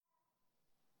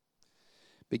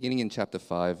beginning in chapter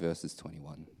 5, verses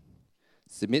 21.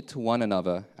 Submit to one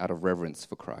another out of reverence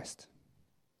for Christ.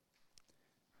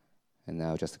 And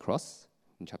now just across,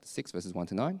 in chapter 6, verses 1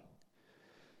 to 9.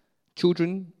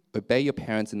 Children, obey your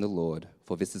parents in the Lord,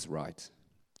 for this is right.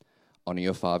 Honor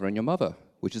your father and your mother,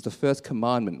 which is the first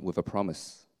commandment with a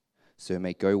promise, so it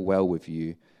may go well with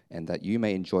you, and that you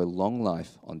may enjoy long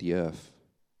life on the earth.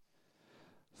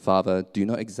 Father, do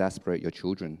not exasperate your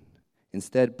children.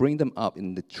 Instead, bring them up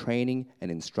in the training and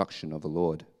instruction of the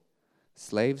Lord.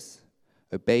 Slaves,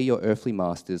 obey your earthly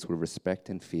masters with respect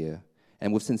and fear,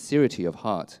 and with sincerity of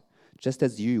heart, just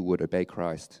as you would obey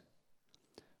Christ.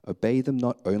 Obey them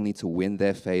not only to win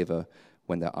their favor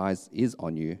when their eyes is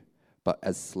on you, but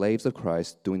as slaves of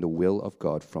Christ, doing the will of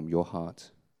God from your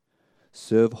heart.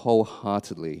 Serve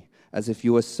wholeheartedly, as if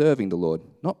you were serving the Lord,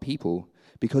 not people,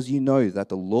 because you know that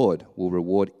the Lord will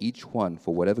reward each one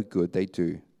for whatever good they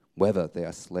do, whether they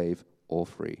are slave or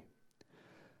free.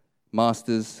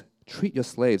 Masters, treat your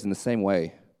slaves in the same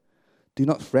way. Do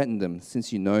not threaten them,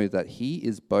 since you know that he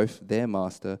is both their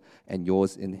master and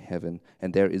yours in heaven,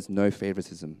 and there is no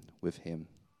favoritism with him.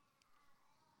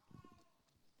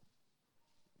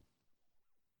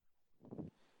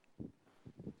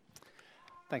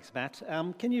 Thanks, Matt.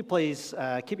 Can you please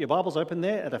keep your Bibles open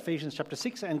there at Ephesians chapter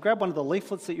 6 and grab one of the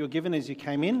leaflets that you were given as you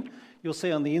came in. You'll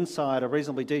see on the inside a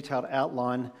reasonably detailed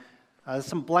outline. There's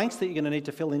some blanks that you're going to need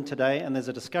to fill in today, and there's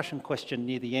a discussion question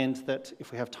near the end that,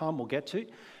 if we have time, we'll get to.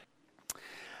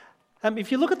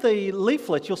 If you look at the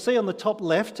leaflet, you'll see on the top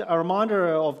left a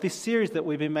reminder of this series that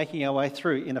we've been making our way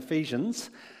through in Ephesians.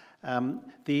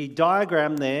 The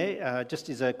diagram there just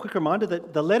is a quick reminder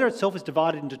that the letter itself is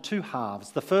divided into two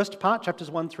halves. The first part,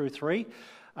 chapters 1 through 3,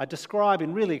 describe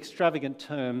in really extravagant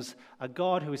terms a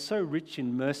God who is so rich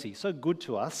in mercy, so good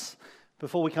to us.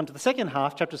 Before we come to the second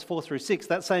half, chapters 4 through 6,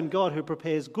 that same God who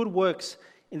prepares good works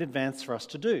in advance for us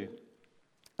to do.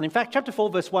 And in fact, chapter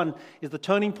 4, verse 1 is the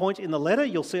turning point in the letter.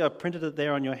 You'll see I've printed it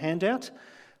there on your handout.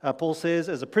 Paul says,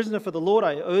 as a prisoner for the Lord,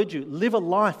 I urge you, live a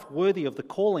life worthy of the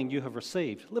calling you have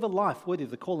received. Live a life worthy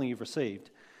of the calling you've received.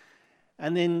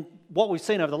 And then what we've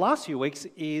seen over the last few weeks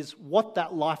is what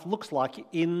that life looks like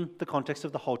in the context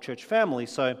of the whole church family.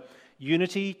 So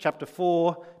unity, chapter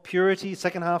 4, purity,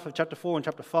 second half of chapter 4 and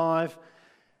chapter 5.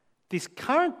 This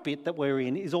current bit that we're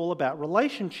in is all about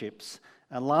relationships.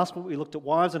 And last week we looked at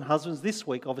wives and husbands. This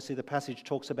week, obviously, the passage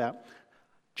talks about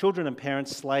children and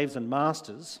parents, slaves and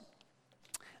masters.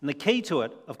 And the key to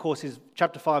it, of course, is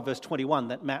chapter 5, verse 21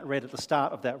 that Matt read at the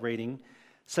start of that reading.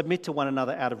 Submit to one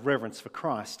another out of reverence for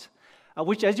Christ.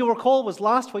 Which, as you'll recall, was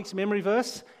last week's memory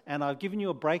verse. And I've given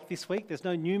you a break this week. There's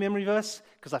no new memory verse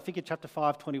because I figured chapter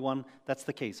 5, 21, that's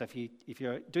the key. So if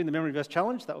you're doing the memory verse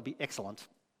challenge, that would be excellent.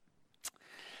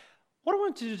 What I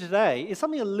want to do today is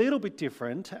something a little bit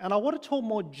different, and I want to talk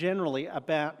more generally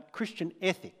about Christian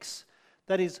ethics.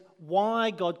 That is, why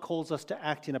God calls us to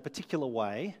act in a particular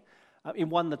way,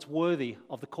 in one that's worthy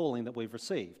of the calling that we've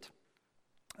received.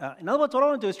 In other words, what I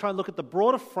want to do is try and look at the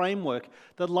broader framework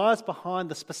that lies behind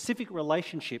the specific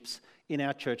relationships in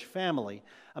our church family,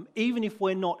 even if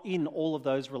we're not in all of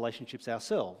those relationships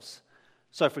ourselves.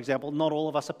 So, for example, not all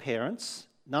of us are parents,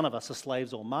 none of us are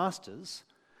slaves or masters,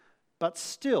 but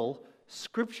still,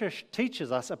 Scripture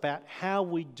teaches us about how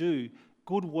we do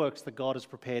good works that God has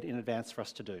prepared in advance for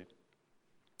us to do.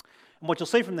 And what you'll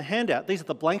see from the handout, these are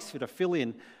the blanks for you to fill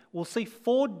in, we'll see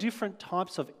 4 different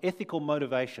types of ethical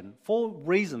motivation, 4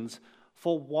 reasons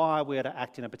for why we are to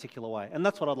act in a particular way. And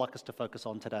that's what I'd like us to focus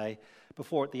on today,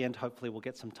 before at the end, hopefully, we'll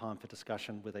get some time for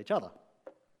discussion with each other.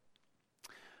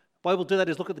 The way we'll do that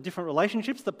is look at the different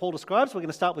relationships that Paul describes. We're going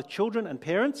to start with children and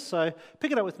parents. So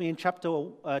pick it up with me in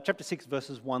chapter 6,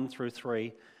 verses 1 through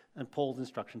 3, and Paul's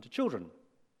instruction to children.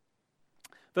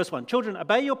 Verse 1, children,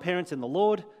 obey your parents in the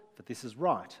Lord, for this is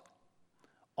right.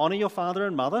 Honour your father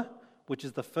and mother, which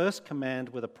is the first command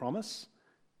with a promise,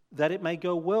 that it may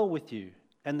go well with you,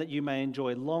 and that you may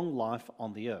enjoy long life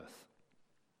on the earth.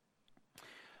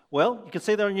 Well, you can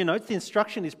see there in your notes, the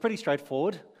instruction is pretty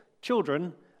straightforward.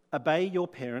 Children, obey your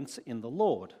parents in the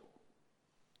Lord.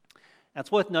 Now,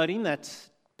 it's worth noting that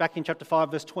back in chapter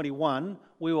 5, verse 21,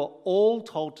 we were all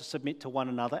told to submit to one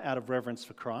another out of reverence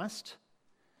for Christ.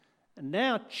 And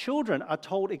now children are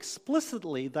told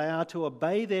explicitly they are to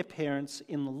obey their parents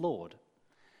in the Lord.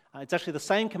 It's actually the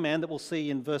same command that we'll see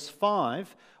in verse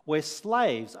 5, where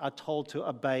slaves are told to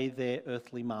obey their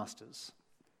earthly masters.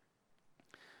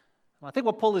 And I think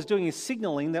what Paul is doing is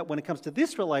signalling that when it comes to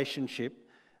this relationship,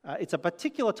 it's a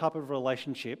particular type of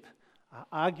relationship,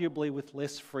 arguably with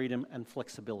less freedom and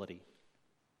flexibility.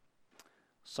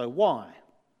 So why?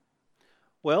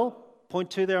 Well, point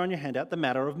 2 there on your handout, the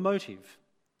matter of motive.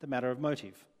 The matter of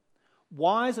motive.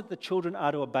 Why is it that children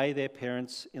are to obey their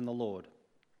parents in the Lord?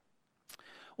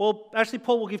 Well, actually,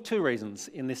 Paul will give two reasons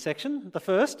in this section. The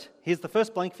first, here's the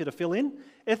first blank for you to fill in.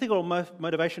 Ethical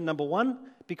motivation number one,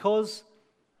 because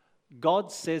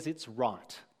God says it's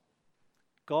right.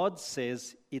 God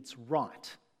says it's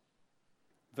right.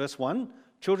 Verse 1,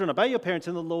 children, obey your parents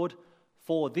in the Lord,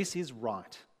 for this is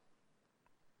right.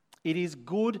 It is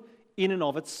good in and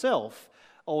of itself,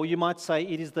 or you might say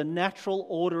it is the natural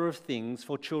order of things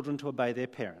for children to obey their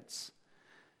parents.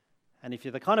 And if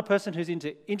you're the kind of person who's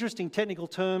into interesting technical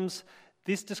terms,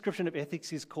 this description of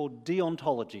ethics is called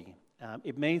deontology.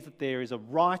 It means that there is a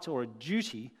right or a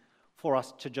duty for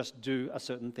us to just do a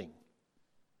certain thing.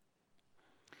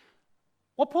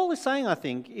 What Paul is saying, I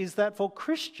think, is that for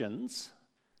Christians,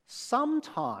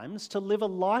 sometimes to live a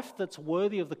life that's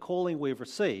worthy of the calling we've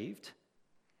received,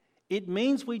 it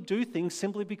means we do things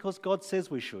simply because God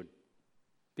says we should,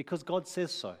 because God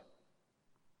says so.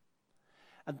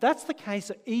 And that's the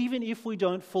case even if we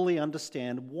don't fully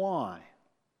understand why.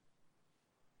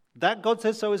 That God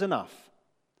says so is enough.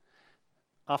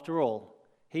 After all,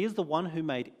 He is the one who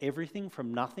made everything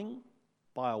from nothing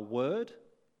by a word,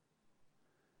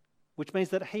 which means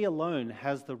that He alone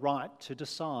has the right to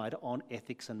decide on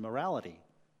ethics and morality.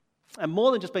 And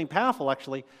more than just being powerful,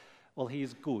 actually, well, He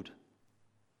is good.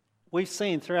 We've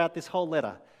seen throughout this whole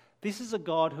letter, this is a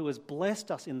God who has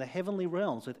blessed us in the heavenly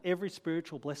realms with every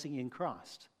spiritual blessing in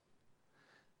Christ.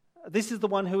 This is the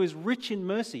one who is rich in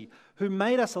mercy, who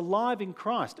made us alive in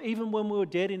Christ, even when we were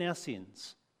dead in our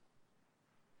sins.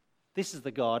 This is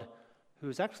the God who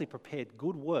has actually prepared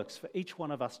good works for each one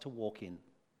of us to walk in.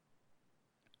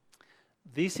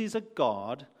 This is a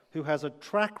God who has a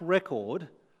track record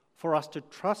for us to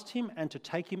trust Him and to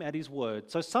take Him at His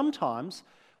word. So sometimes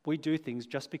we do things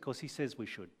just because He says we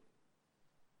should.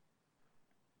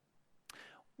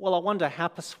 Well, I wonder how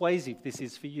persuasive this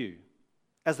is for you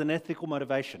as an ethical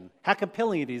motivation, how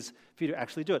compelling it is for you to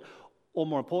actually do it. Or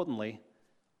more importantly,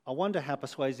 I wonder how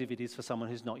persuasive it is for someone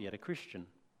who's not yet a Christian.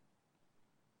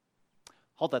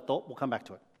 Hold that thought, we'll come back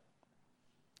to it.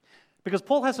 Because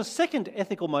Paul has a second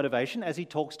ethical motivation as he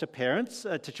talks to parents,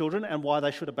 to children, and why they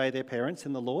should obey their parents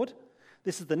in the Lord.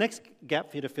 This is the next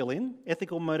gap for you to fill in.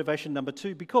 Ethical motivation number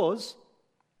 2, because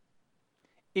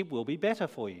it will be better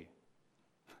for you.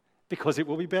 Because it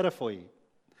will be better for you.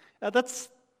 That's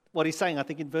what he's saying, I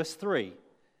think, in verse 3.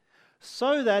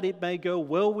 So that it may go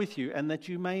well with you and that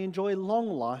you may enjoy long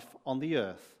life on the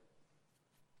earth.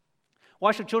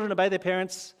 Why should children obey their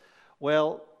parents?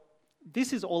 Well,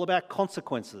 this is all about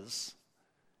consequences.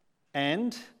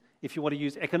 And if you want to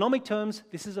use economic terms,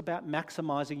 this is about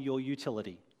maximizing your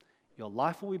utility. Your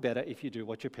life will be better if you do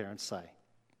what your parents say.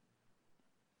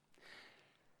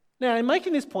 Now, in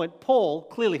making this point, Paul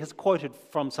clearly has quoted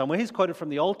from somewhere. He's quoted from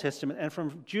the Old Testament and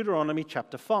from Deuteronomy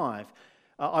chapter 5.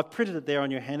 I've printed it there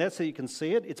on your handout so you can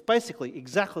see it. It's basically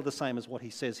exactly the same as what he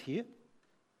says here.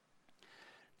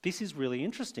 This is really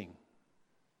interesting.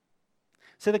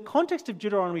 So the context of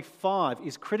Deuteronomy 5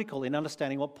 is critical in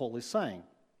understanding what Paul is saying.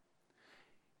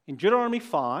 In Deuteronomy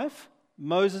 5,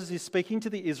 Moses is speaking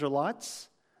to the Israelites.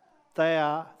 They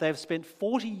have spent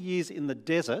 40 years in the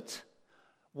desert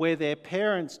where their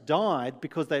parents died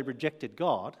because they rejected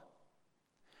God.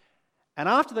 And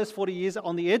after those 40 years,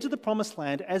 on the edge of the promised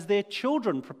land, as their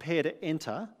children prepare to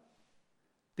enter,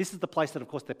 this is the place that, of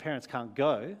course, their parents can't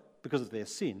go because of their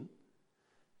sin.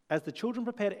 As the children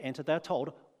prepare to enter, they're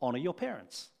told, honour your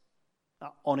parents.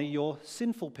 Honour your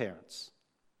sinful parents.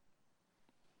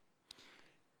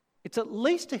 It's at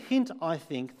least a hint, I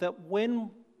think, that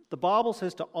when the Bible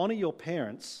says to honour your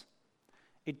parents,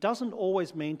 it doesn't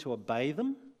always mean to obey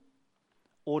them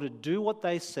or to do what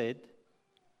they said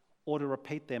or to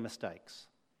repeat their mistakes.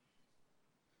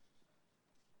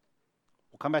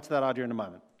 We'll come back to that idea in a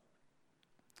moment.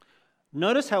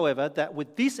 Notice, however, that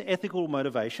with this ethical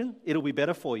motivation, it'll be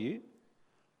better for you,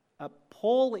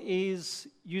 Paul is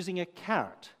using a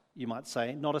carrot, you might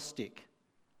say, not a stick.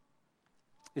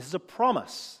 This is a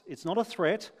promise. It's not a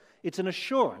threat. It's an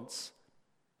assurance.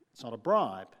 It's not a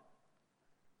bribe.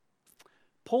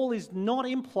 Paul is not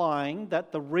implying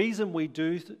that the reason we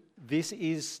do this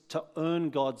is to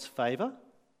earn God's favour.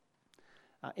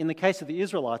 In the case of the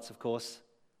Israelites, of course,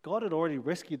 God had already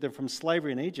rescued them from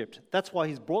slavery in Egypt. That's why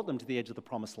He's brought them to the edge of the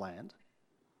promised land.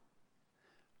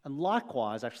 And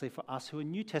likewise, actually, for us who are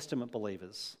New Testament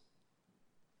believers,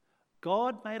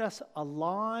 God made us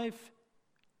alive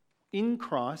in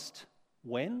Christ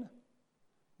when?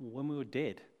 When we were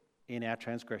dead in our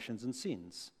transgressions and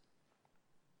sins.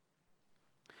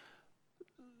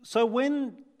 So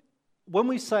when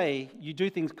we say you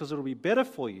do things because it'll be better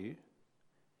for you,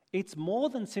 it's more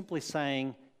than simply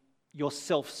saying you're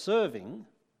self-serving,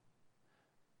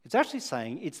 it's actually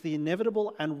saying it's the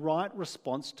inevitable and right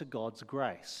response to God's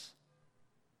grace,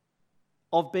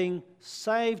 of being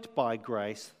saved by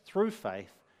grace through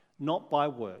faith, not by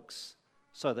works,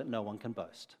 so that no one can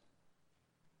boast.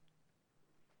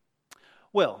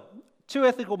 Well, two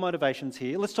ethical motivations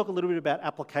here. Let's talk a little bit about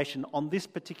application on this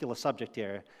particular subject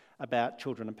area about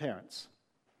children and parents.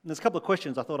 And there's a couple of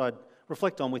questions I thought I'd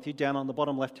reflect on with you down on the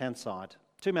bottom left-hand side.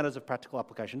 Two matters of practical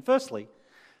application. Firstly,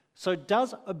 so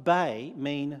does obey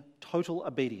mean total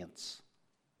obedience?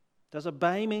 Does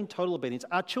obey mean total obedience?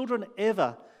 Are children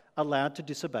ever allowed to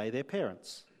disobey their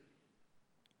parents?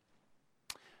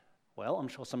 Well, I'm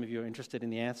sure some of you are interested in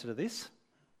the answer to this.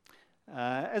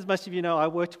 As most of you know, I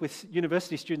worked with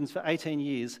university students for 18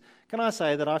 years. Can I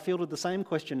say that I fielded the same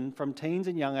question from teens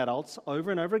and young adults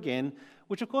over and over again,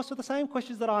 which of course are the same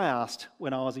questions that I asked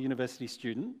when I was a university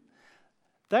student.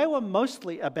 They were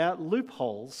mostly about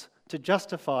loopholes to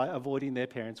justify avoiding their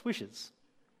parents' wishes.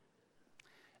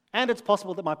 And it's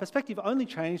possible that my perspective only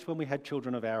changed when we had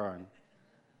children of our own.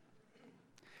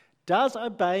 Does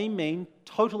obey mean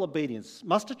total obedience?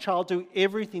 Must a child do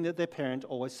everything that their parent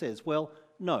always says? Well,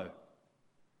 no.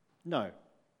 No.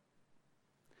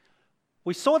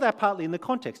 We saw that partly in the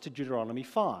context of Deuteronomy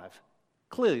 5.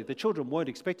 Clearly, the children weren't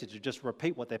expected to just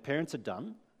repeat what their parents had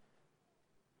done.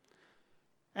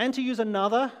 And to use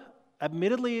another,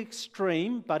 admittedly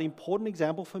extreme but important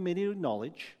example for me to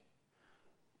acknowledge,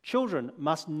 children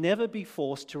must never be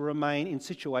forced to remain in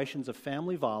situations of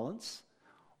family violence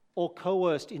or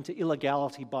coerced into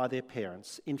illegality by their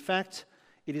parents. In fact,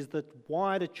 it is the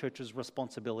wider church's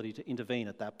responsibility to intervene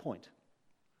at that point.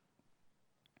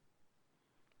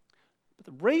 But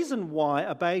the reason why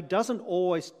obey doesn't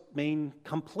always mean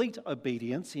complete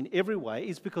obedience in every way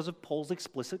is because of Paul's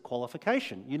explicit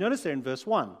qualification. You notice there in verse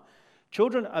 1,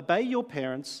 children, obey your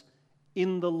parents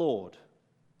in the Lord.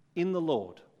 In the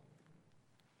Lord.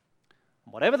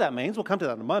 Whatever that means, we'll come to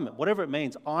that in a moment. Whatever it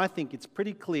means, I think it's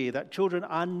pretty clear that children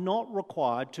are not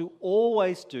required to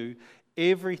always do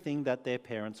everything that their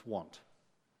parents want.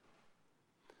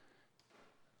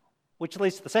 Which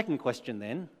leads to the second question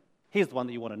then. Here's the one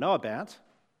that you want to know about.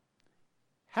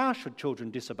 How should children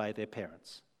disobey their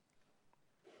parents?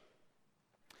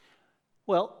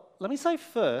 Well, let me say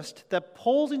first that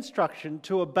Paul's instruction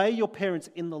to obey your parents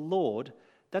in the Lord,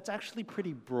 that's actually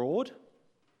pretty broad.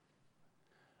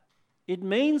 It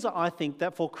means, I think,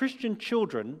 that for Christian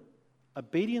children,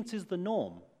 obedience is the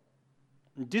norm.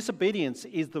 And disobedience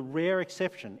is the rare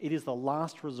exception. It is the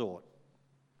last resort.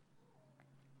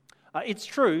 It's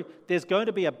true, there's going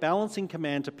to be a balancing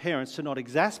command to parents to not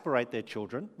exasperate their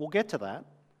children. We'll get to that.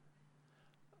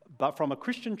 But from a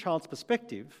Christian child's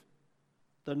perspective,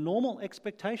 the normal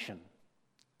expectation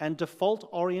and default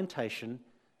orientation,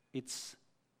 it's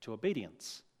to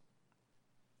obedience.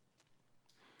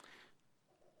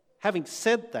 Having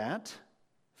said that,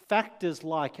 factors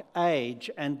like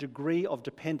age and degree of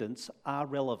dependence are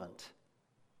relevant.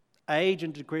 Age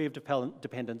and degree of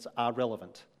dependence are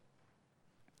relevant.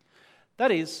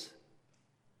 That is,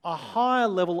 a higher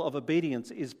level of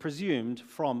obedience is presumed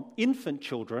from infant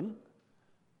children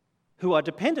who are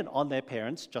dependent on their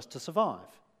parents just to survive.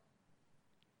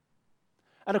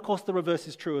 And of course, the reverse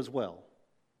is true as well.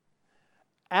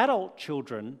 Adult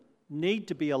children need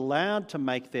to be allowed to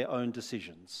make their own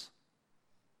decisions.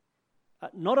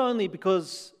 Not only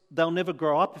because they'll never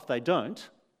grow up if they don't,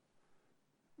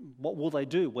 what will they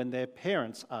do when their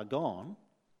parents are gone?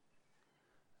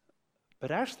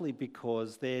 But actually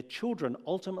because their children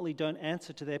ultimately don't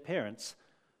answer to their parents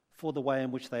for the way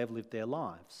in which they have lived their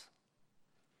lives.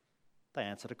 They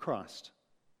answer to Christ.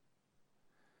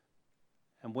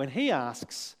 And when he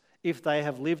asks if they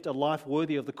have lived a life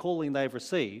worthy of the calling they've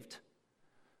received,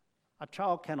 a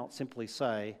child cannot simply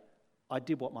say, I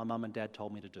did what my mum and dad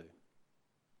told me to do.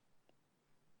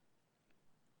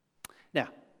 Now,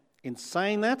 in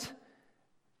saying that,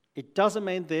 it doesn't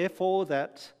mean, therefore,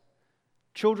 that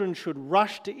children should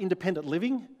rush to independent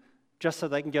living just so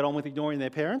they can get on with ignoring their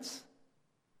parents.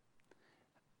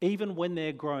 Even when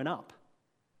they're grown up,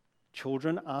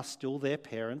 children are still their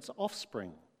parents'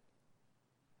 offspring.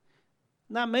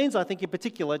 And that means, I think in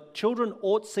particular, children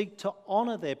ought seek to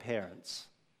honour their parents,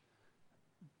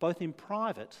 both in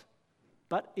private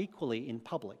but equally in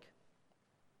public.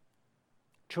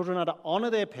 Children are to honour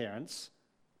their parents,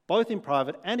 both in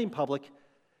private and in public.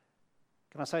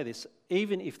 Can I say this?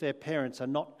 Even if their parents are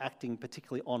not acting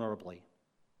particularly honourably,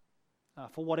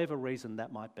 for whatever reason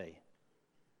that might be.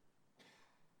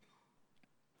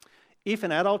 If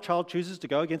an adult child chooses to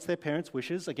go against their parents'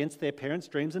 wishes, against their parents'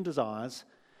 dreams and desires,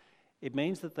 it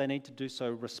means that they need to do so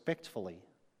respectfully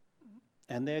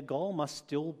and their goal must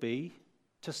still be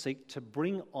to seek to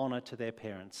bring honour to their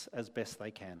parents as best they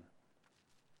can.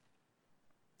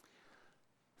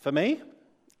 For me,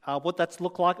 what that's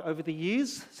looked like over the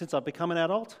years since I've become an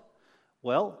adult,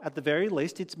 well, at the very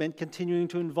least, it's meant continuing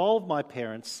to involve my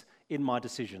parents in my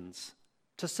decisions,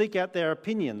 to seek out their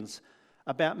opinions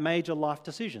about major life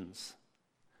decisions.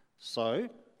 So,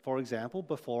 for example,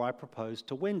 before I proposed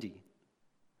to Wendy,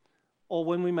 or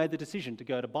when we made the decision to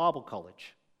go to Bible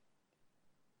college.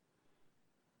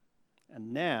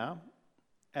 And now,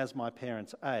 as my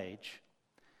parents age,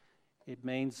 it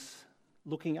means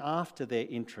looking after their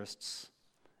interests,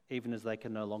 even as they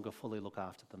can no longer fully look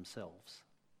after themselves.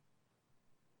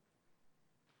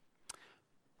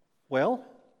 Well,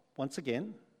 once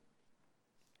again,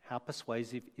 how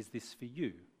persuasive is this for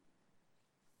you?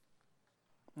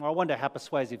 Well, I wonder how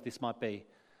persuasive this might be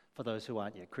for those who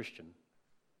aren't yet Christian.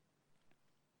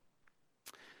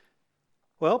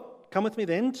 Well, come with me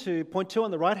then to point 2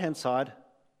 on the right-hand side.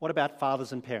 What about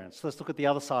fathers and parents? Let's look at the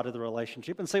other side of the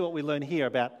relationship and see what we learn here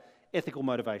about ethical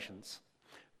motivations.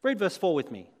 Read verse 4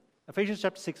 with me. Ephesians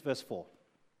chapter 6, verse 4.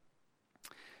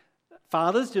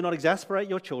 Fathers, do not exasperate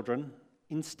your children.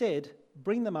 Instead,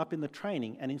 bring them up in the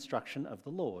training and instruction of the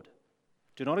Lord.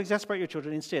 Do not exasperate your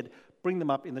children. Instead, bring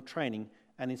them up in the training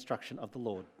and instruction of the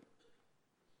Lord.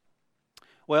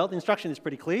 Well, the instruction is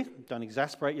pretty clear. Don't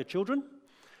exasperate your children.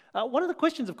 One of the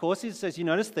questions, of course, is, as you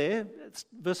notice there, it's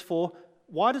verse 4,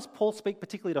 why does Paul speak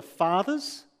particularly to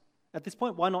fathers at this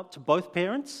point? Why not to both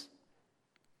parents?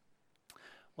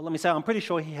 Well, let me say, I'm pretty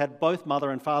sure he had both mother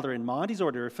and father in mind. He's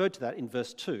already referred to that in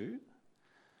verse 2.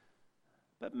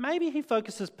 But maybe he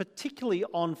focuses particularly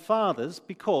on fathers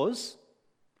because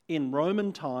in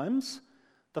Roman times,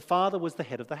 the father was the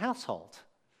head of the household.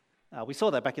 We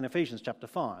saw that back in Ephesians chapter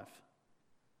 5.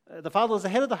 The father was the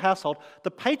head of the household,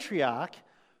 the patriarch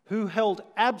who held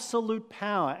absolute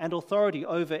power and authority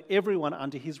over everyone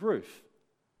under his roof.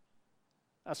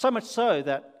 So much so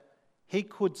that he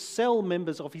could sell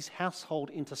members of his household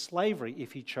into slavery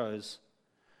if he chose.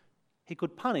 He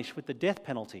could punish with the death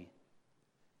penalty.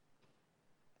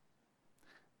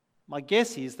 My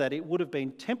guess is that it would have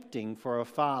been tempting for a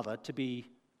father to be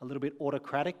a little bit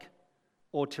autocratic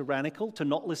or tyrannical, to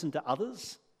not listen to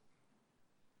others.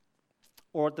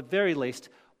 Or at the very least,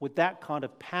 with that kind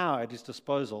of power at his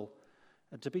disposal,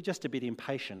 to be just a bit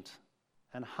impatient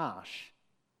and harsh,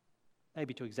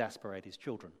 maybe to exasperate his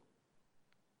children.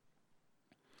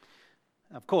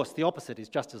 Of course, the opposite is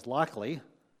just as likely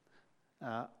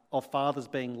of fathers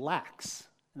being lax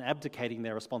and abdicating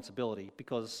their responsibility,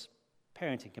 because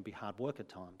parenting can be hard work at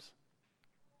times.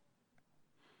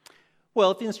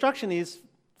 Well, if the instruction is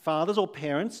fathers or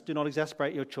parents, do not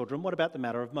exasperate your children, what about the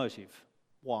matter of motive?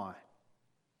 Why?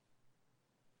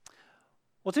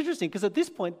 Well, it's interesting because at this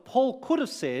point, Paul could have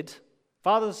said,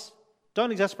 fathers,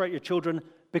 don't exasperate your children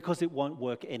because it won't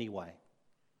work anyway.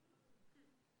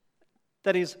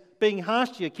 That is, being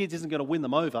harsh to your kids isn't going to win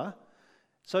them over,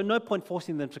 so no point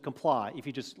forcing them to comply if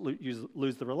you just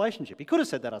lose the relationship. He could have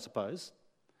said that, I suppose,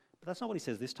 but that's not what he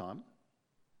says this time.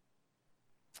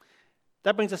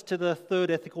 That brings us to the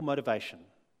third ethical motivation.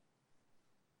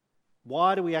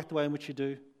 Why do we act the way in which you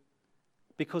do?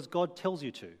 Because God tells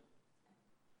you to.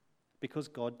 Because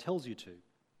God tells you to.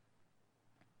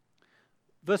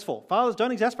 Verse 4, fathers,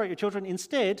 don't exasperate your children.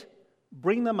 Instead,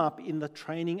 bring them up in the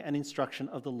training and instruction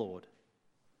of the Lord.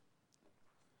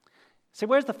 See,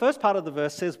 whereas the first part of the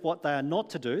verse says what they are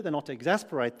not to do, they're not to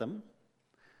exasperate them,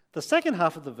 the second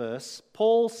half of the verse,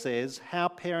 Paul says how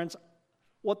parents,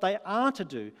 what they are to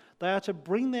do. They are to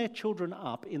bring their children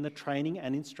up in the training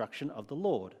and instruction of the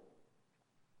Lord.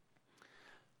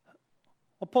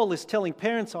 What Paul is telling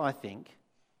parents, I think,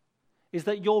 is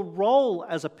that your role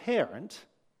as a parent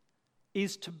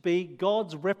is to be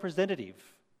God's representative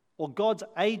or God's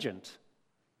agent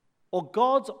or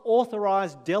God's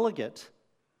authorized delegate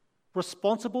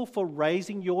responsible for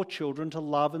raising your children to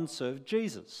love and serve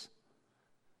Jesus.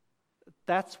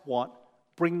 That's what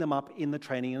bring them up in the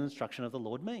training and instruction of the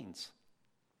Lord means.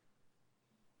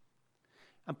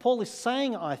 And Paul is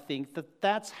saying, I think, that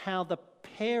that's how the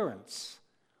parents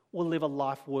will live a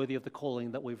life worthy of the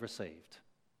calling that we've received,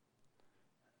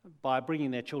 by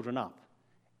bringing their children up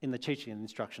in the teaching and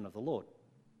instruction of the Lord.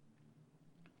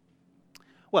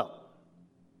 Well,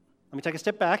 let me take a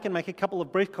step back and make a couple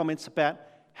of brief comments about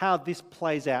how this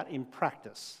plays out in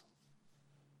practice.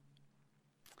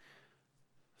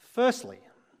 Firstly,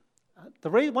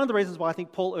 one of the reasons why I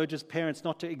think Paul urges parents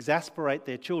not to exasperate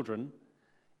their children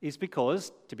is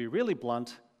because, to be really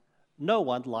blunt, no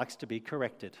one likes to be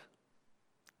corrected.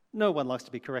 No one likes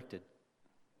to be corrected.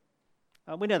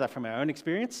 We know that from our own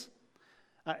experience.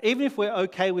 Even if we're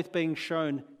okay with being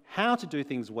shown how to do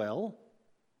things well,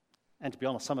 and to be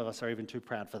honest, some of us are even too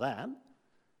proud for that,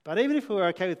 but even if we're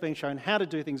okay with being shown how to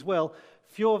do things well,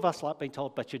 few of us like being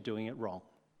told, but you're doing it wrong.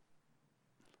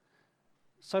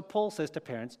 So Paul says to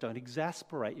parents, don't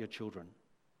exasperate your children.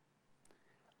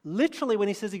 Literally, when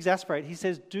he says exasperate, he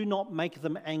says, do not make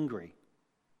them angry.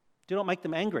 Do not make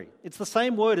them angry. It's the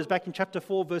same word as back in chapter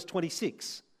 4, verse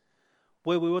 26,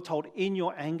 where we were told, in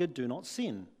your anger, do not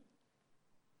sin.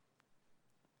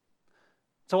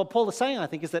 So what Paul is saying, I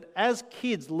think, is that as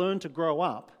kids learn to grow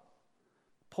up,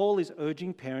 Paul is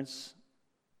urging parents,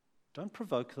 don't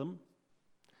provoke them.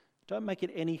 Don't make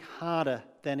it any harder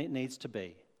than it needs to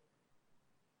be.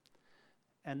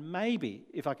 And maybe,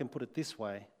 if I can put it this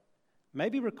way,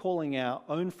 maybe recalling our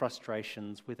own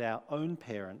frustrations with our own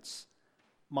parents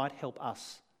might help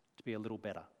us to be a little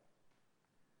better.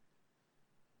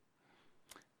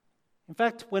 In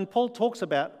fact, when Paul talks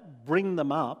about bring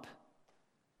them up,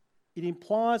 it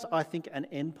implies, I think, an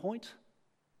end point.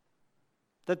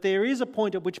 That there is a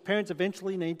point at which parents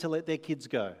eventually need to let their kids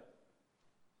go.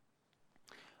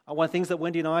 One of the things that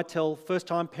Wendy and I tell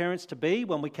first-time parents to be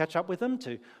when we catch up with them,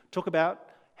 to talk about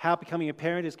how becoming a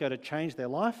parent is going to change their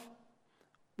life,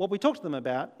 what we talk to them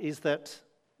about is that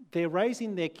they're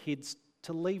raising their kids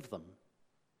to leave them.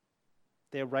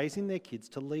 They're raising their kids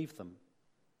to leave them.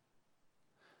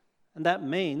 And that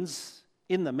means,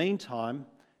 in the meantime,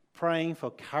 praying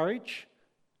for courage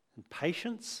and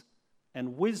patience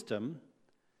and wisdom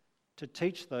to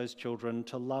teach those children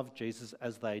to love Jesus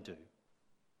as they do.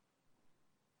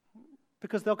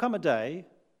 Because there'll come a day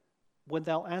when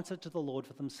they'll answer to the Lord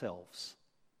for themselves.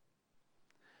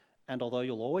 And although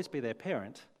you'll always be their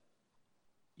parent,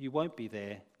 you won't be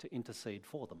there to intercede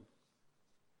for them.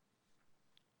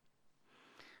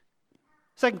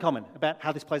 Second comment about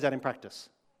how this plays out in practice.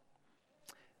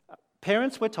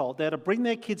 Parents, we're told, they're to bring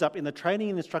their kids up in the training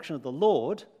and instruction of the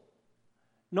Lord,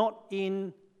 not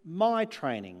in my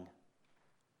training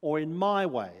or in my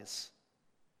ways.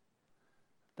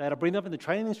 They are to bring them up in the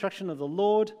training and instruction of the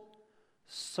Lord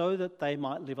so that they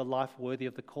might live a life worthy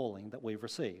of the calling that we've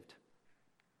received.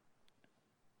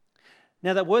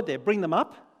 Now that word there, bring them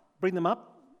up,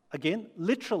 again,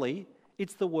 literally,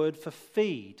 it's the word for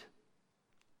feed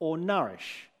or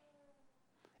nourish.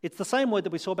 It's the same word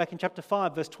that we saw back in chapter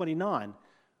 5, verse 29,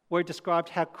 where it described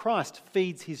how Christ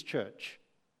feeds his church.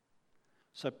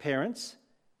 So parents,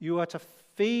 you are to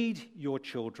feed your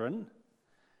children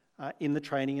in the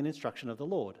training and instruction of the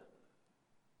Lord.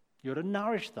 You're to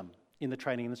nourish them in the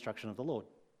training and instruction of the Lord.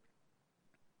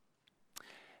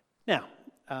 Now,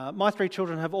 my three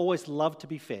children have always loved to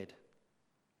be fed.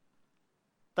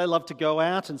 They love to go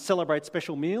out and celebrate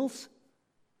special meals,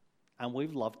 and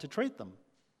we've loved to treat them.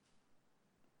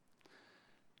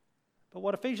 But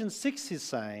what Ephesians 6 is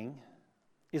saying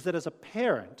is that as a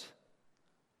parent,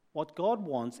 what God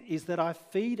wants is that I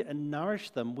feed and nourish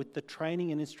them with the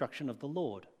training and instruction of the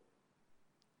Lord.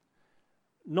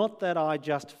 Not that I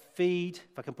just feed,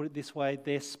 if I can put it this way,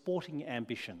 their sporting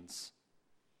ambitions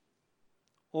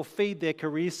or feed their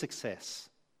career success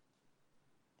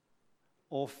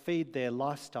or feed their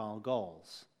lifestyle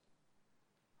goals.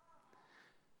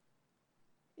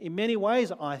 In many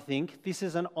ways, I think, this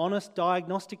is an honest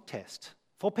diagnostic test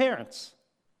for parents.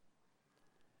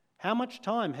 How much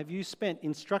time have you spent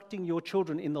instructing your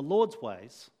children in the Lord's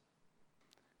ways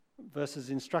versus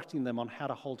instructing them on how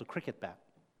to hold a cricket bat?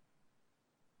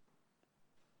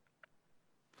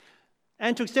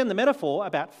 And to extend the metaphor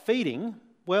about feeding,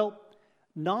 well,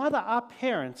 neither are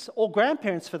parents, or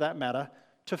grandparents for that matter,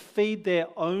 to feed their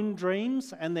own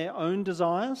dreams and their own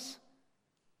desires,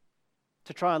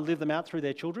 to try and live them out through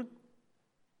their children.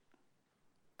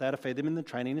 They are to feed them in the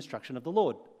training and instruction of the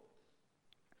Lord.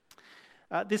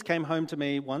 This came home to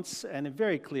me once in a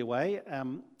very clear way.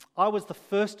 I was the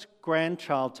first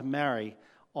grandchild to marry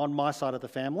on my side of the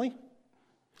family.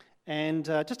 And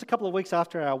just a couple of weeks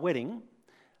after our wedding,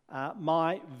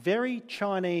 my very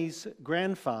Chinese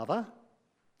grandfather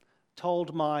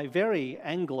told my very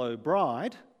Anglo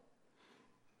bride,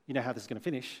 you know how this is going to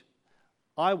finish,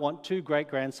 I want 2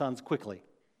 great-grandsons quickly.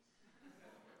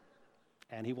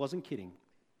 And he wasn't kidding.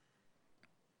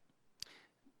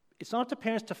 It's not up to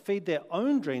parents to feed their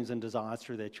own dreams and desires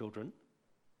through their children.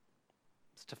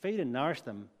 It's to feed and nourish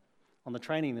them on the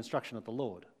training and instruction of the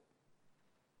Lord.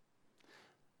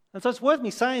 And so it's worth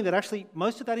me saying that actually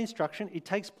most of that instruction, it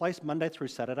takes place Monday through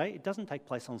Saturday. It doesn't take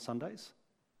place on Sundays.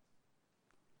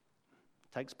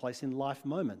 It takes place in life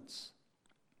moments.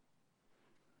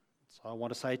 So I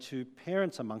want to say to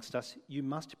parents amongst us, you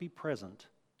must be present.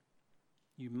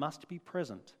 You must be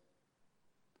present.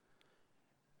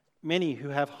 Many who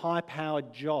have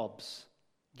high-powered jobs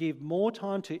give more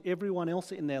time to everyone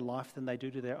else in their life than they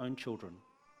do to their own children.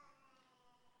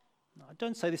 Now, I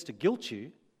don't say this to guilt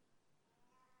you.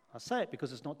 I say it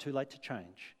because it's not too late to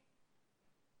change.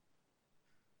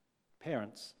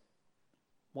 Parents,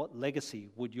 what legacy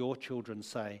would your children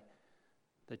say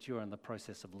that you're in the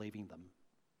process of leaving them?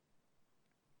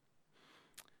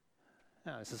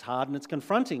 Now, this is hard and it's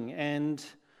confronting, and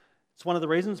it's one of the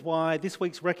reasons why this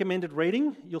week's recommended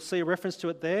reading, you'll see a reference to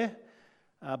it there,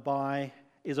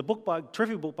 is a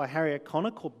terrific book by Harriet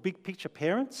Connor called Big Picture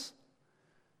Parents.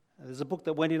 There's a book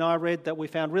that Wendy and I read that we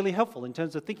found really helpful in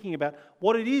terms of thinking about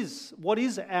what is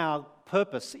our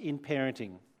purpose in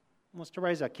parenting. It was to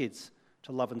raise our kids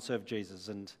to love and serve Jesus,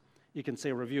 and you can see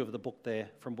a review of the book there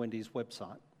from Wendy's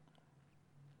website.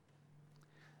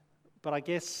 But I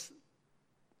guess,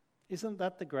 isn't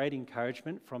that the great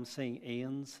encouragement from seeing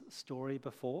Ian's story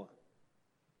before?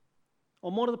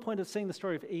 Or more to the point of seeing the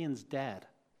story of Ian's dad.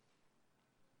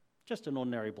 Just an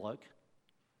ordinary bloke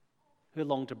who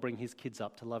longed to bring his kids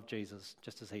up to love Jesus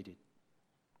just as he did.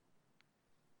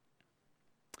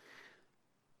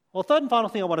 Well, third and final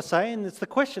thing I want to say, and it's the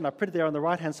question I printed there on the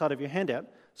right-hand side of your handout.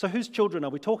 So whose children are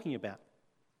we talking about?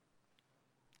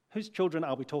 Whose children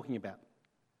are we talking about?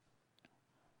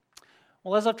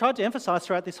 Well, as I've tried to emphasize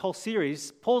throughout this whole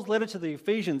series, Paul's letter to the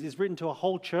Ephesians is written to a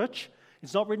whole church.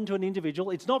 It's not written to an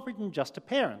individual. It's not written just to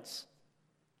parents.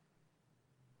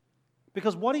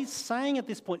 Because what he's saying at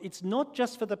this point, it's not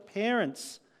just for the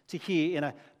parents to hear in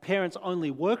a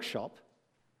parents-only workshop.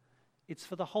 It's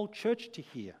for the whole church to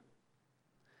hear.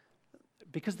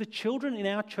 Because the children in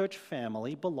our church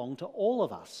family belong to all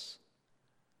of us,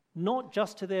 not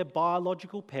just to their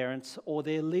biological parents or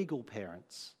their legal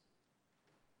parents.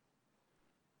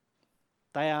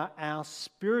 They are our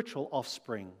spiritual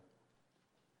offspring.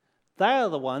 They are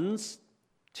the ones,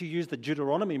 to use the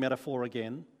Deuteronomy metaphor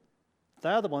again, they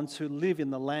are the ones who live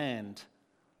in the land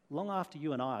long after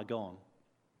you and I are gone.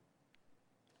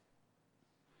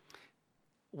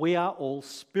 We are all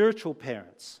spiritual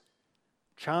parents,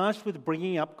 charged with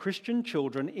bringing up Christian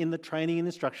children in the training and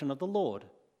instruction of the Lord.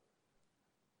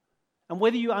 And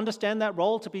whether you understand that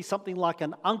role to be something like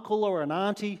an uncle or an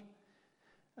auntie,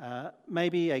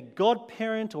 maybe a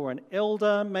godparent or an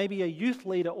elder, maybe a youth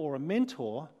leader or a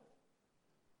mentor,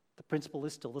 the principle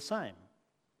is still the same.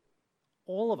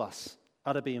 All of us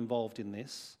are to be involved in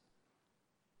this,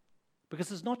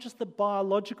 because it's not just the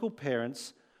biological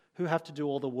parents who have to do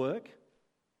all the work.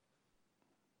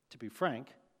 To be frank,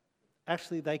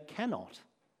 actually they cannot.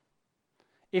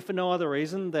 If for no other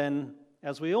reason than,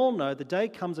 as we all know, the day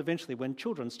comes eventually when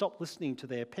children stop listening to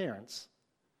their parents,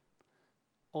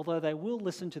 although they will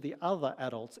listen to the other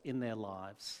adults in their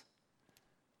lives,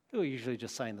 who are usually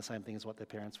just saying the same thing as what their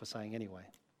parents were saying anyway.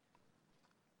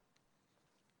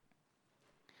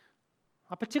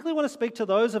 I particularly want to speak to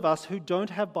those of us who don't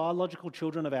have biological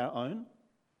children of our own.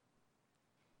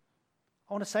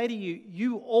 I want to say to you,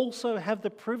 you also have the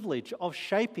privilege of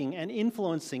shaping and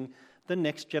influencing the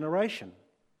next generation.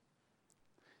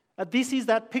 This is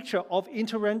that picture of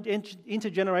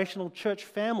intergenerational church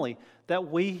family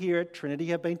that we here at Trinity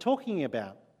have been talking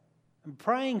about and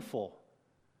praying for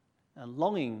and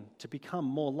longing to become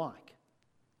more like.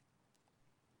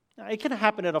 Now, it can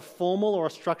happen at a formal or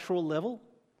a structural level.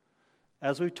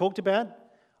 As we've talked about,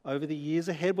 over the years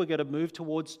ahead, we're going to move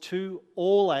towards 2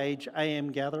 all-age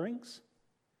AM gatherings.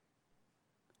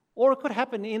 Or it could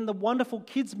happen in the wonderful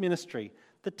kids ministry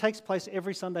that takes place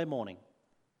every Sunday morning.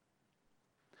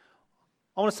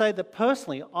 I want to say that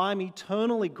personally, I'm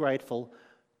eternally grateful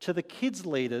to the kids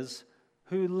leaders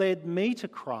who led me to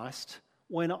Christ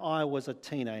when I was a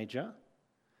teenager,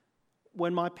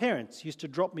 when my parents used to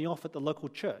drop me off at the local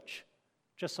church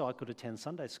just so I could attend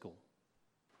Sunday school.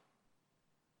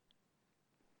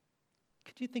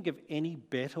 Could you think of any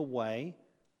better way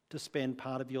to spend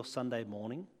part of your Sunday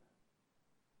morning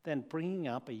than bringing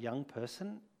up a young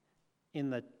person in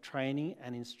the training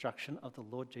and instruction of the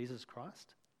Lord Jesus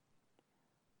Christ?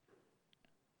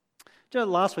 Do you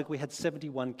know, last week we had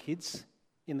 71 kids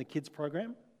in the kids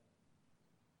program.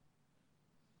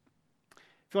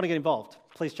 If you want to get involved,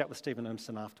 please chat with Stephen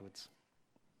Ermson afterwards.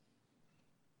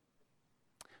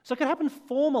 So it can happen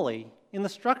formally in the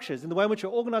structures, in the way in which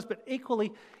you're organised, but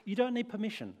equally, you don't need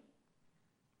permission.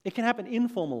 It can happen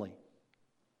informally.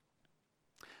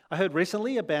 I heard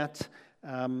recently about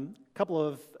a couple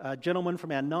of gentlemen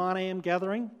from our 9 a.m.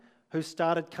 gathering who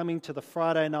started coming to the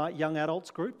Friday night young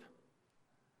adults group.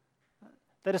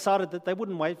 They decided that they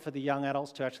wouldn't wait for the young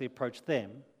adults to actually approach them.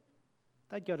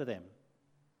 They'd go to them.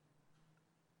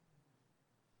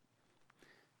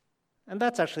 And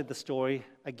that's actually the story,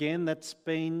 again, that's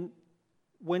been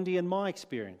Wendy and my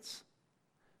experience.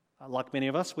 Like many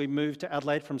of us, we moved to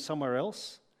Adelaide from somewhere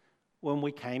else. When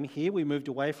we came here, we moved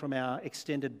away from our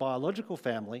extended biological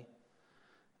family,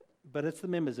 but it's the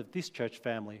members of this church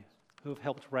family who have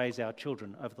helped raise our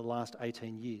children over the last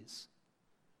 18 years.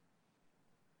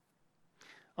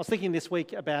 I was thinking this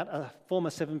week about a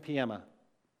former 7PMer,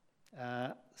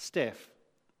 Steph.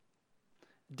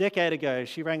 A decade ago,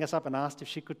 she rang us up and asked if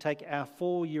she could take our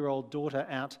 4-year-old daughter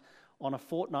out on a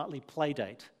fortnightly play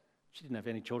date. She didn't have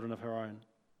any children of her own.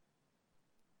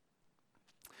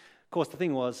 Of course, the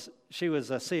thing was, she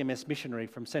was a CMS missionary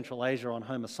from Central Asia on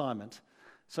home assignment.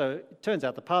 So it turns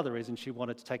out the part of the reason she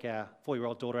wanted to take our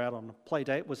 4-year-old daughter out on a play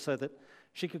date was so that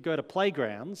she could go to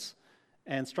playgrounds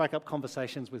and strike up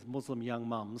conversations with Muslim young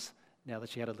mums now that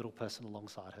she had a little person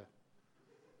alongside her.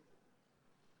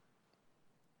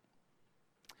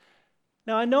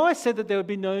 Now, I know I said that there would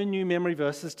be no new memory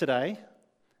verses today,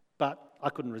 but I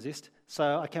couldn't resist,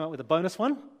 so I came up with a bonus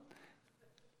one.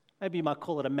 Maybe you might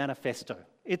call it a manifesto.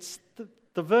 It's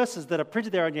the verses that are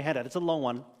printed there on your handout. It's a long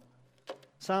one.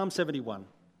 Psalm 71.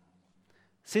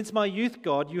 Since my youth,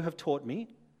 God, you have taught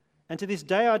me, and to this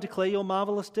day I declare your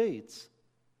marvellous deeds.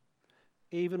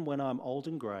 Even when I'm old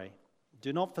and grey,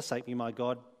 do not forsake me, my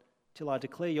God, till I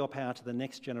declare your power to the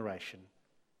next generation,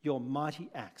 your mighty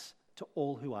acts to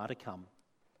all who are to come.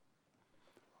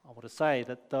 I want to say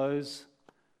that those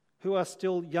who are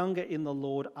still younger in the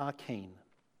Lord are keen.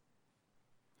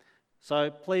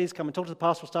 So please come and talk to the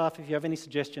pastoral staff if you have any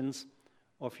suggestions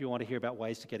or if you want to hear about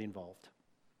ways to get involved.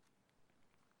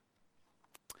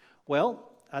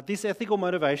 Well, this ethical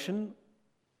motivation,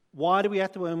 why do we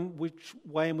act the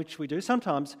way in which we do?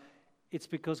 Sometimes it's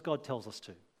because God tells us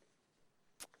to.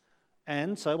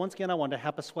 And so once again, I wonder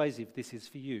how persuasive this is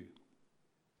for you,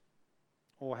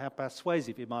 or how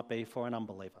persuasive it might be for an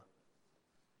unbeliever.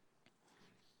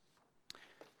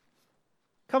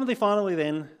 Coming finally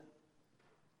then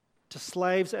to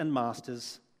slaves and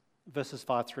masters, verses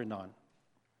 5 through 9.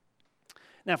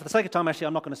 Now, for the sake of time, actually,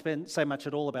 I'm not going to say much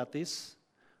at all about this.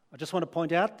 I just want to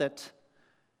point out that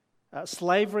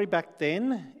slavery back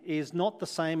then is not the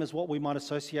same as what we might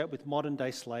associate with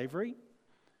modern-day slavery.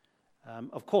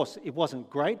 Of course, it wasn't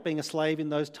great being a slave in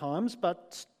those times,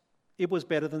 but it was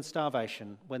better than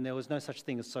starvation when there was no such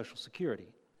thing as social security.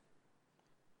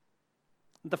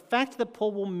 The fact that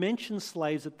Paul will mention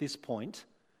slaves at this point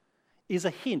is a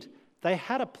hint. They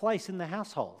had a place in the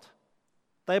household.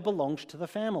 They belonged to the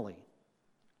family.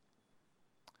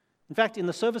 In fact, in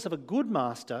the service of a good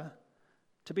master,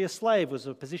 to be a slave was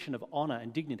a position of honour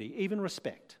and dignity, even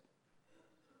respect.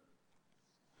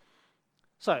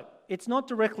 So, it's not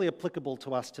directly applicable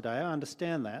to us today, I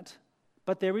understand that,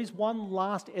 but there is one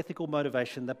last ethical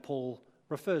motivation that Paul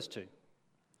refers to.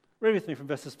 Read with me from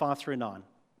verses 5 through 9.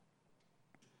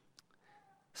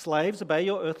 Slaves, obey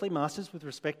your earthly masters with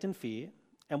respect and fear,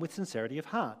 and with sincerity of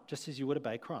heart, just as you would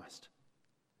obey Christ.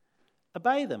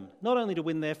 Obey them, not only to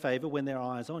win their favour when their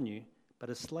eye is on you, but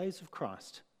as slaves of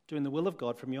Christ, doing the will of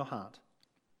God from your heart.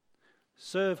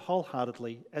 Serve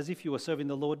wholeheartedly, as if you were serving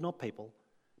the Lord, not people,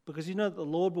 because you know that the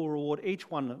Lord will reward each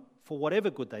one for whatever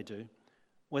good they do,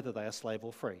 whether they are slave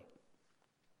or free.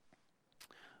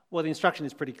 Well, the instruction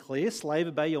is pretty clear. Slave,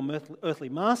 obey your earthly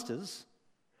masters.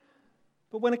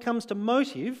 But when it comes to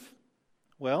motive,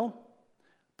 well,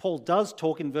 Paul does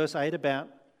talk in verse 8 about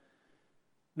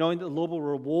knowing that the Lord will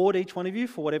reward each one of you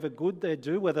for whatever good they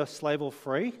do, whether slave or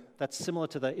free. That's similar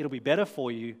to the it'll be better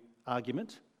for you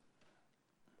argument.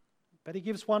 But he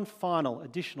gives one final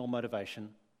additional motivation.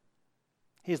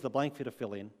 Here's the blank for you to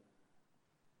fill in.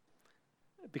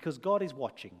 Because God is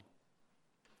watching.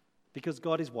 Because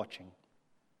God is watching.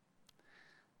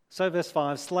 So verse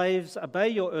 5, slaves, obey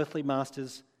your earthly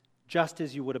masters just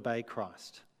as you would obey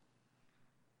Christ.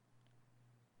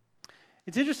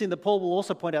 It's interesting that Paul will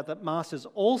also point out that masters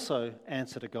also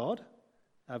answer to God.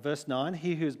 Verse 9,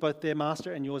 he who is both their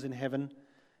master and yours in heaven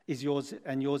is yours,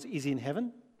 and yours is in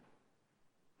heaven.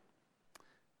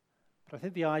 But I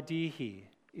think the idea here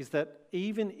is that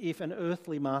even if an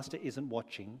earthly master isn't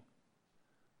watching,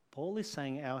 Paul is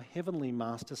saying our heavenly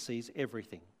master sees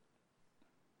everything.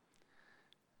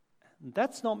 And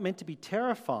that's not meant to be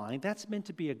terrifying, that's meant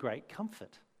to be a great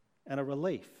comfort and a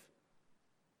relief.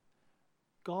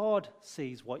 God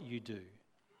sees what you do.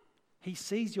 He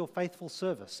sees your faithful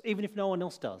service, even if no one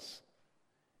else does.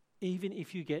 Even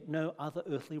if you get no other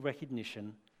earthly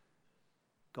recognition,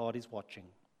 God is watching.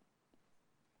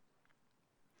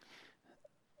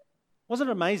 Wasn't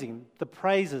it amazing, the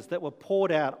praises that were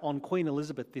poured out on Queen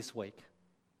Elizabeth this week?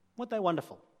 Weren't they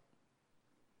wonderful?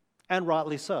 And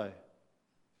rightly so.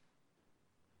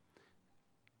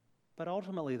 But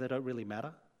ultimately, they don't really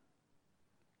matter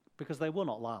because they will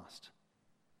not last.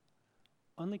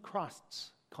 Only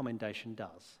Christ's commendation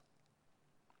does.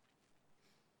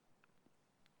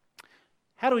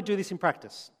 How do we do this in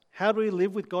practice? How do we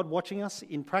live with God watching us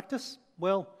in practice?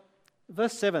 Well,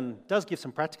 verse 7 does give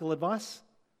some practical advice.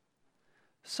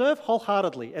 Serve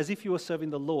wholeheartedly as if you were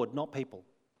serving the Lord, not people.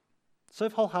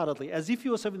 Serve wholeheartedly as if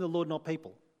you were serving the Lord, not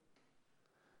people.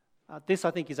 This,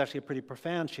 I think, is actually a pretty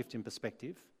profound shift in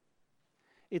perspective.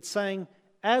 It's saying,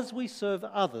 as we serve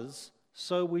others,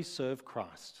 so we serve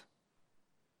Christ.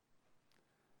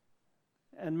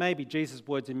 And maybe Jesus'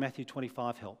 words in Matthew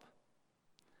 25 help.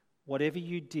 Whatever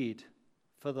you did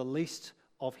for the least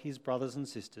of his brothers and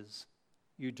sisters,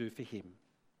 you do for him.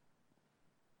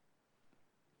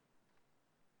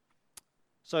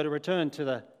 So to return to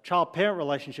the child-parent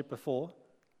relationship before,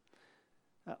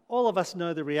 all of us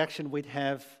know the reaction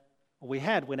we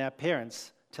had when our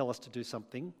parents tell us to do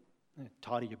something.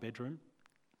 Tidy your bedroom.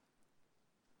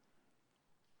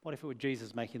 What if it were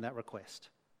Jesus making that request?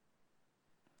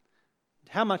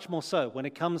 How much more so when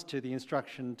it comes to the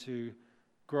instruction to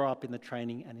grow up in the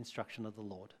training and instruction of the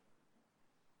Lord?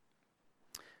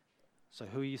 So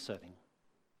who are you serving?